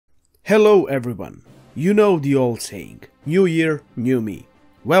Hello everyone! You know the old saying, new year, new me.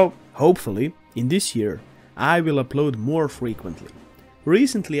 Well, hopefully, in this year, I will upload more frequently.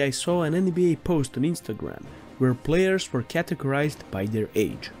 Recently I saw an NBA post on Instagram where players were categorized by their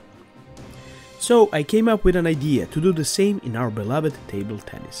age. So I came up with an idea to do the same in our beloved table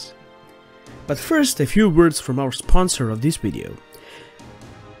tennis. But first a few words from our sponsor of this video.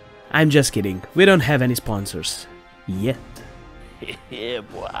 I'm just kidding, we don't have any sponsors. Yet. Yeah,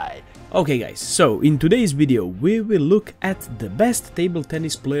 boy. Okay guys, so in today's video we will look at the best table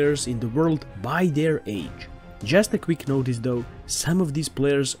tennis players in the world by their age. Just a quick notice though, some of these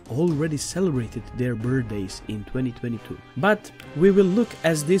players already celebrated their birthdays in 2022. But we will look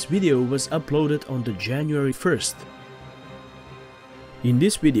as this video was uploaded on the January 1st. In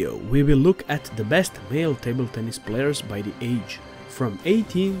this video we will look at the best male table tennis players by the age, from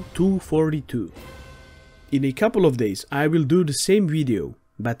 18 to 42. In a couple of days I will do the same video,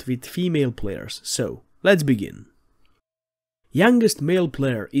 but with female players, so let's begin. Youngest male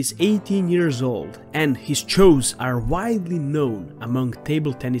player is 18 years old and his shows are widely known among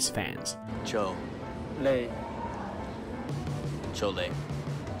table tennis fans. Jae-hyun.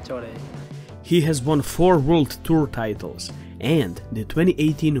 He has won 4 World Tour titles and the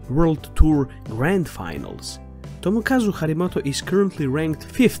 2018 World Tour Grand Finals. Tomokazu Harimoto is currently ranked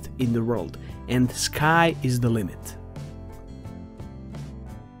 5th in the world, and sky is the limit.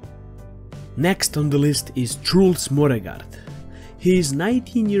 Next on the list is Truls Moregard. He is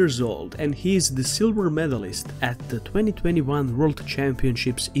 19 years old and he is the silver medalist at the 2021 World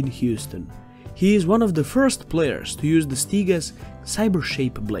Championships in Houston. He is one of the first players to use the Stiga's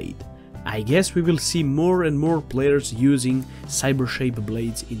Cybershape blade. I guess we will see more and more players using Cybershape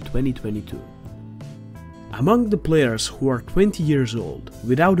blades in 2022. Among the players who are 20 years old,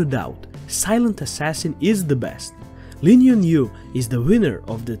 without a doubt, Silent Assassin is the best. Lin Yun-yu is the winner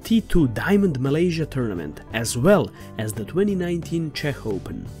of the T2 Diamond Malaysia tournament as well as the 2019 Czech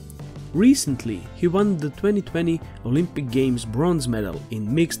Open. Recently, he won the 2020 Olympic Games bronze medal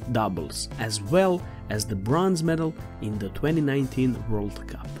in mixed doubles as well as the bronze medal in the 2019 World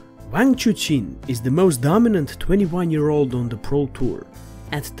Cup. Wang Chuqin is the most dominant 21-year-old on the Pro Tour.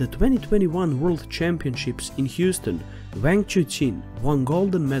 At the 2021 World Championships in Houston, Wang Chuqin won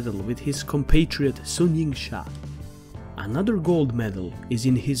golden medal with his compatriot Sun Ying-sha. Another gold medal is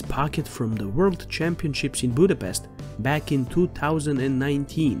in his pocket from the World Championships in Budapest back in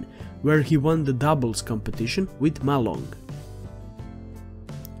 2019, where he won the doubles competition with Ma Long.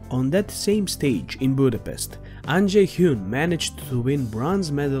 On that same stage in Budapest, Jae-hyun managed to win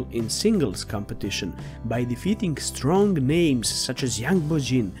bronze medal in singles competition by defeating strong names such as Yang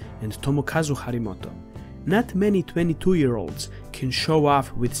Bo-jin and Tomokazu Harimoto. Not many 22-year-olds can show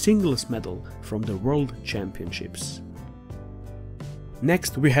off with singles medal from the World Championships.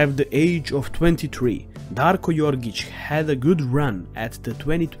 Next we have the age of 23. Darko Jorgic had a good run at the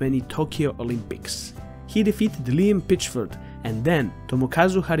 2020 Tokyo Olympics. He defeated Liam Pitchford and then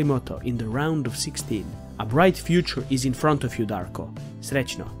Tomokazu Harimoto in the round of 16. A bright future is in front of you, Darko.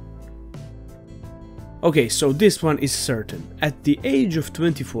 Srećno. Okay, so this one is certain. At the age of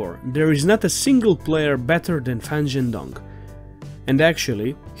 24, there is not a single player better than Fan Zhendong. And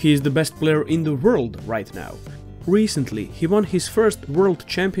actually, he is the best player in the world right now. Recently, he won his first World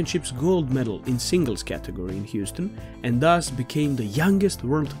Championships gold medal in singles category in Houston and thus became the youngest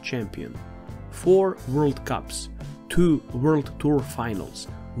world champion. 4 World Cups, 2 World Tour finals,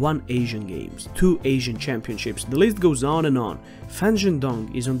 1 Asian Games, 2 Asian Championships, the list goes on and on. Fan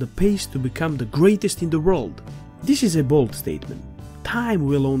Zhendong is on the pace to become the greatest in the world. This is a bold statement. Time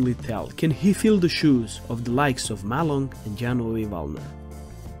will only tell, can he fill the shoes of the likes of Ma Long and Jan-Ove Wallner.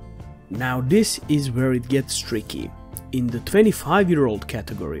 Now this is where it gets tricky. In the 25-year-old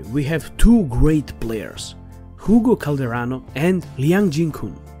category we have 2 great players, Hugo Calderano and Liang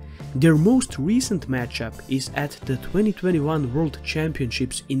Jinkun. Their most recent matchup is at the 2021 World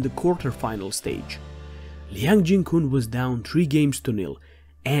Championships in the quarterfinal stage. Liang Jinkun was down 3-0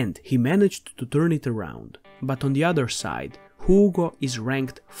 and he managed to turn it around. But on the other side, Hugo is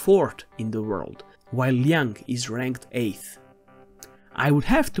ranked 4th in the world, while Liang is ranked 8th. I would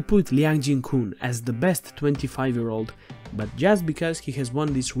have to put Liang Jinkun as the best 25-year-old, but just because he has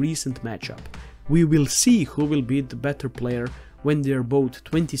won this recent matchup. We will see who will be the better player when they are both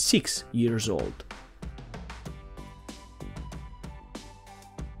 26 years old.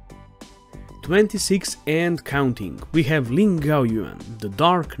 26 and counting, we have Lin Gaoyuan, the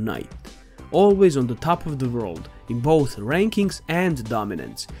Dark Knight, always on the top of the world in both rankings and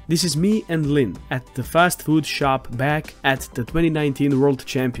dominance. This is me and Lin at the fast food shop back at the 2019 World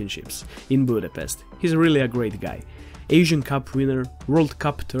Championships in Budapest. He's really a great guy. Asian Cup winner, World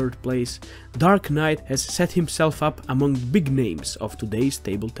Cup 3rd place, Dark Knight has set himself up among the big names of today's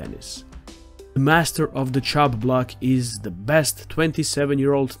table tennis. The master of the chop block is the best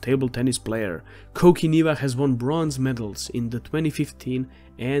 27-year-old table tennis player. Koki Niwa has won bronze medals in the 2015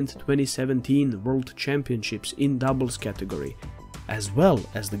 and 2017 World Championships in doubles category, as well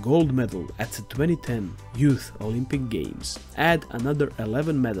as the gold medal at the 2010 Youth Olympic Games. Add another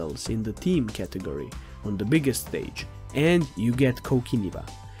 11 medals in the team category on the biggest stage, and you get Koki Niwa.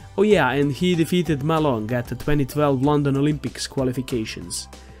 Oh yeah, and he defeated Ma Long at the 2012 London Olympics qualifications.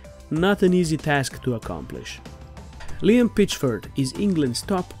 Not an easy task to accomplish. Liam Pitchford is England's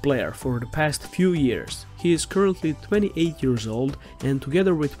top player for the past few years. He is currently 28 years old, and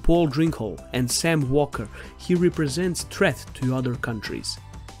together with Paul Drinkhall and Sam Walker, he represents threat to other countries.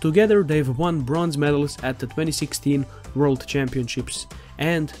 Together they've won bronze medals at the 2016 World Championships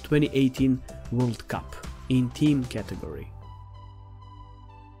and 2018 World Cup in team category.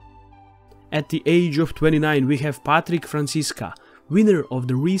 At the age of 29 we have Patrick Francisca, winner of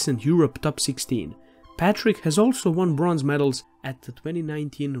the recent Europe Top 16. Patrick has also won bronze medals at the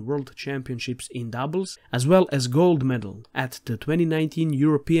 2019 World Championships in doubles, as well as gold medal at the 2019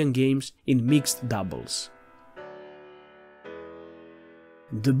 European Games in mixed doubles.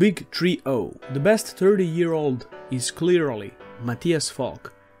 The big trio. The best 30-year-old is clearly Matthias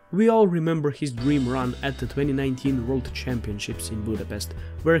Falk. We all remember his dream run at the 2019 World Championships in Budapest,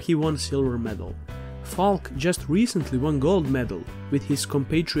 where he won silver medal. Falk just recently won gold medal with his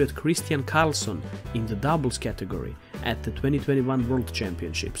compatriot Christian Karlsson in the doubles category at the 2021 World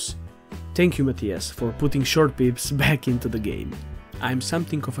Championships. Thank you, Matthias, for putting short pips back into the game. I'm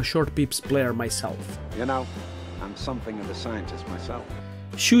something of a short pips player myself. You know, I'm something of a scientist myself.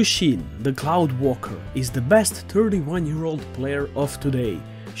 Xu Xin, the Cloud Walker, is the best 31-year-old player of today.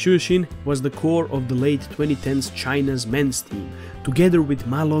 Xu Xin was the core of the late 2010s China's men's team. Together with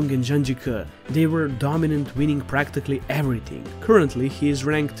Ma Long and Zhang Jike, they were dominant, winning practically everything. Currently he is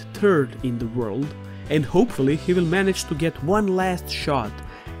ranked 3rd in the world, and hopefully he will manage to get one last shot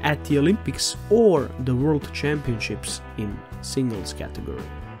at the Olympics or the World Championships in singles category.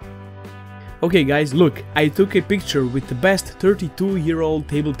 Okay guys, look, I took a picture with the best 32-year-old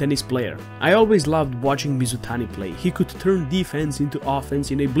table tennis player. I always loved watching Mizutani play. He could turn defense into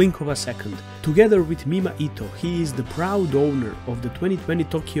offense in a blink of a second. Together with Mima Ito, he is the proud owner of the 2020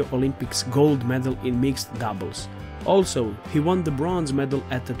 Tokyo Olympics gold medal in mixed doubles. Also, he won the bronze medal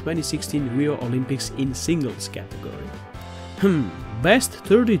at the 2016 Rio Olympics in singles category. Best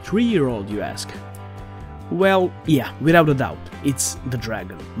 33-year-old, you ask? Well, yeah, without a doubt, it's the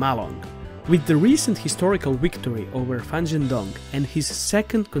Dragon, Ma Long. With the recent historical victory over Fan Zhendong and his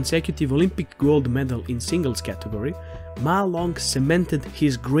 2nd consecutive Olympic gold medal in singles category, Ma Long cemented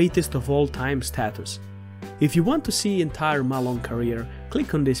his greatest of all time status. If you want to see entire Ma Long career,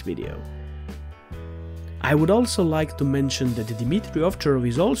 click on this video. I would also like to mention that Dmitry Ovcharov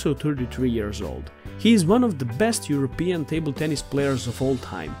is also 33 years old. He is one of the best European table tennis players of all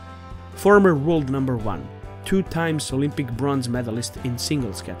time. Former world number 1, 2 times Olympic bronze medalist in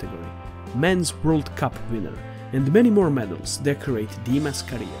singles category, men's World Cup winner, and many more medals decorate Dima's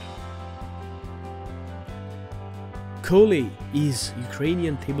career. Kolei is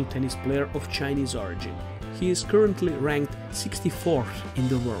Ukrainian table tennis player of Chinese origin. He is currently ranked 64th in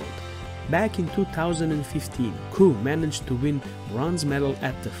the world. Back in 2015, Ku managed to win bronze medal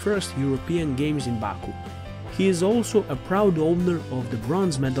at the first European Games in Baku. He is also a proud owner of the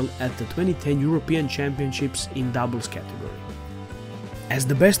bronze medal at the 2010 European Championships in doubles category. As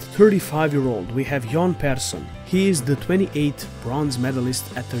the best 35-year-old, we have Jon Persson. He is the 28th bronze medalist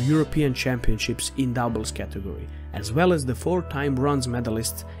at the European Championships in doubles category, as well as the 4-time bronze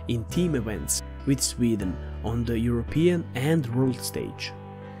medalist in team events with Sweden on the European and world stage.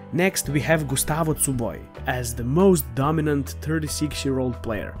 Next we have Gustavo Tsuboi as the most dominant 36-year-old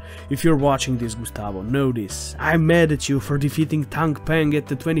player. If you're watching this, Gustavo, know this. I'm mad at you for defeating Tang Peng at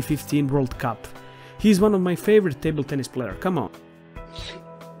the 2015 World Cup. He's one of my favorite table tennis players, come on.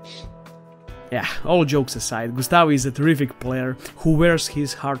 Yeah, all jokes aside, Gustavo is a terrific player who wears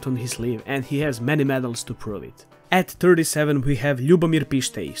his heart on his sleeve, and he has many medals to prove it. At 37 we have Ljubomir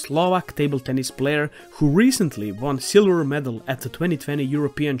Pištej, Slovak table tennis player who recently won silver medal at the 2020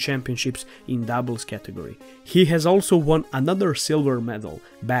 European Championships in doubles category. He has also won another silver medal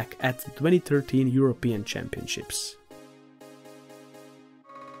back at the 2013 European Championships.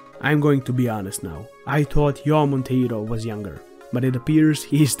 I'm going to be honest now, I thought João Monteiro was younger, but it appears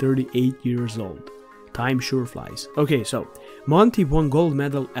he is 38 years old. Time sure flies. Okay, so Monty won gold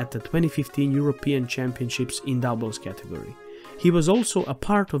medal at the 2015 European Championships in doubles category. He was also a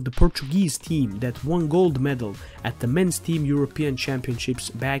part of the Portuguese team that won gold medal at the Men's Team European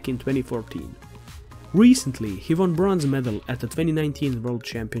Championships back in 2014. Recently, he won bronze medal at the 2019 World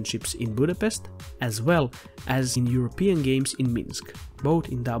Championships in Budapest, as well as in European Games in Minsk, both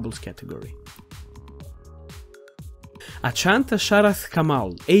in doubles category. Achanta Sharath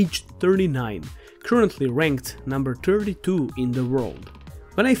Kamal, aged 39, currently ranked number 32 in the world.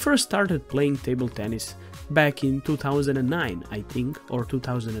 When I first started playing table tennis, back in 2009 I think, or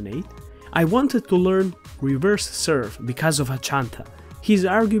 2008, I wanted to learn reverse serve because of Achanta. He is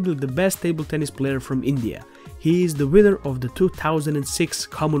arguably the best table tennis player from India. He is the winner of the 2006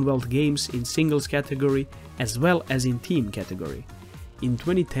 Commonwealth Games in singles category as well as in team category. In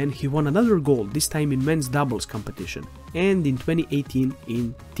 2010 he won another gold, this time in men's doubles competition, and in 2018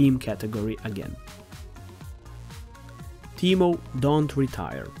 in team category again. Timo, don't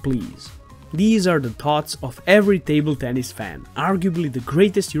retire, please. These are the thoughts of every table tennis fan, arguably the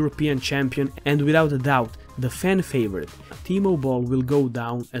greatest European champion and without a doubt the fan favorite. Timo Boll will go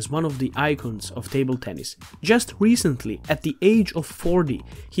down as one of the icons of table tennis. Just recently, at the age of 40,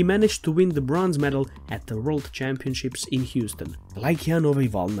 he managed to win the bronze medal at the World Championships in Houston. Like Jan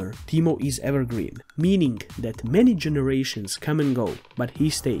Ove Wallner, Timo is evergreen, meaning that many generations come and go, but he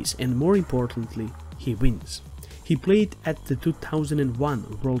stays and more importantly, he wins. He played at the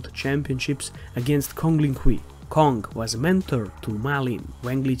 2001 World Championships against Kong Linghui. Kong was mentor to Ma Lin,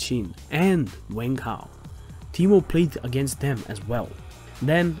 Wang Liqin and Wang Hao. Timo played against them as well.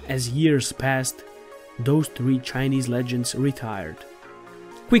 Then, as years passed, those three Chinese legends retired.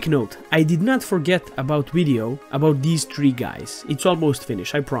 Quick note, I did not forget about video about these three guys. It's almost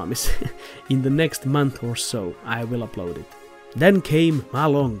finished, I promise. In the next month or so, I will upload it. Then came Ma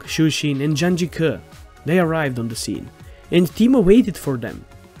Long, Xu Xin and Zhang Jike. They arrived on the scene, and Timo waited for them.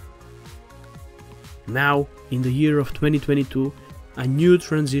 Now, in the year of 2022, a new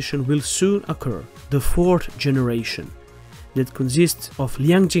transition will soon occur, the fourth generation, that consists of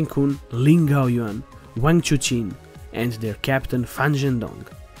Liang Jingkun, Lin Gaoyuan, Wang Chuqin, and their captain Fan Zhendong.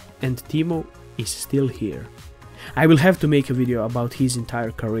 And Timo is still here. I will have to make a video about his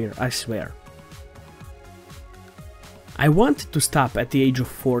entire career, I swear. I wanted to stop at the age of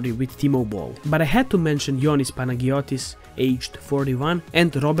 40 with Timo Boll, but I had to mention Ioannis Panagiotis, aged 41,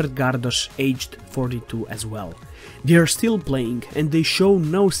 and Robert Gardos, aged 42 as well. They are still playing and they show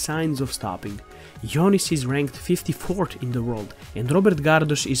no signs of stopping. Ioannis is ranked 54th in the world and Robert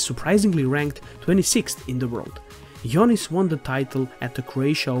Gardos is surprisingly ranked 26th in the world. Ioannis won the title at the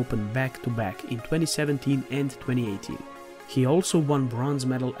Croatia Open back-to-back in 2017 and 2018. He also won bronze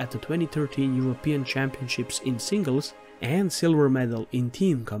medal at the 2013 European Championships in singles and silver medal in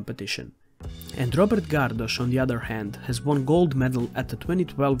team competition. And Robert Gardos, on the other hand, has won gold medal at the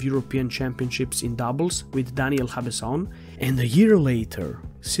 2012 European Championships in doubles with Daniel Habesson, and a year later,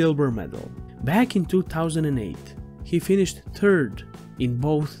 silver medal. Back in 2008, he finished third in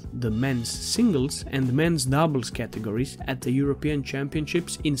both the men's singles and men's doubles categories at the European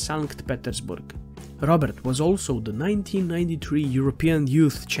Championships in St. Petersburg. Robert was also the 1993 European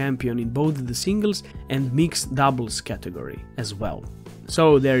Youth Champion in both the singles and mixed doubles category as well.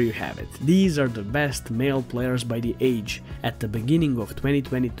 So there you have it. These are the best male players by the age at the beginning of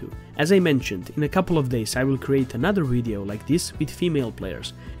 2022. As I mentioned, in a couple of days I will create another video like this with female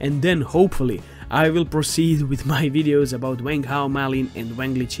players, and then hopefully I will proceed with my videos about Wang Hao, Ma Lin and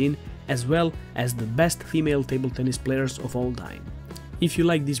Wang Liqin, as well as the best female table tennis players of all time. If you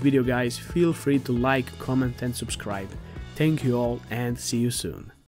like this video guys, feel free to like, comment and subscribe. Thank you all and see you soon.